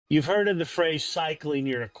You've heard of the phrase cycling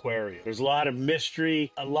your aquarium. There's a lot of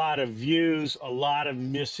mystery, a lot of views, a lot of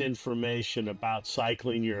misinformation about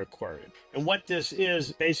cycling your aquarium. And what this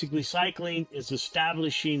is, basically cycling is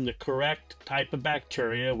establishing the correct type of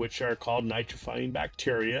bacteria, which are called nitrifying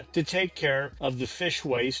bacteria, to take care of the fish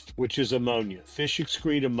waste, which is ammonia. Fish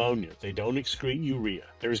excrete ammonia. They don't excrete urea.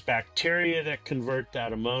 There's bacteria that convert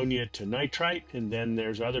that ammonia to nitrite, and then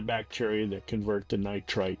there's other bacteria that convert the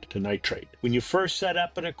nitrite to nitrate. When you first set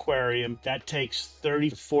up an aquarium, that takes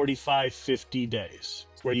 30 to 45, 50 days.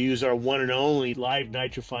 Where you use our one and only live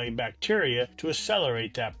nitrifying bacteria to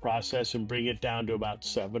accelerate that process and bring it down to about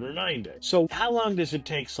 7 or 9 days. So how long does it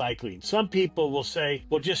take cycling? Some people will say,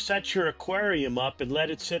 well, just set your aquarium up and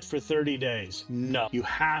let it sit for 30 days. No, you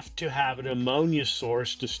have to have an ammonia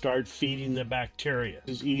source to start feeding the bacteria.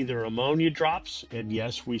 It's either ammonia drops, and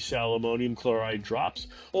yes, we sell ammonium chloride drops,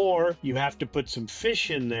 or you have to put some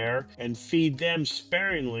fish in there and feed them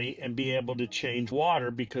sparingly and be able to change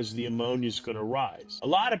water because the ammonia is going to rise.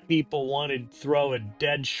 A lot of people want to throw a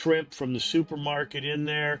dead shrimp from the supermarket in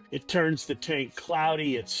there. It turns the tank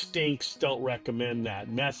cloudy, it stinks, don't recommend that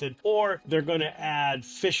method. Or they're going to add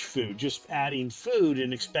fish food, just adding food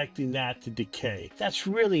and expecting that to decay. That's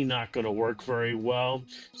really not going to work very well.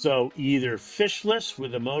 So either fishless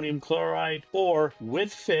with ammonium chloride or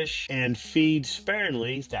with fish and feed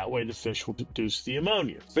sparingly, that way the fish will produce the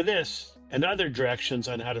ammonia. For this and other directions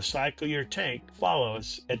on how to cycle your tank, follow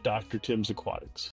us at Dr. Tim's Aquatics.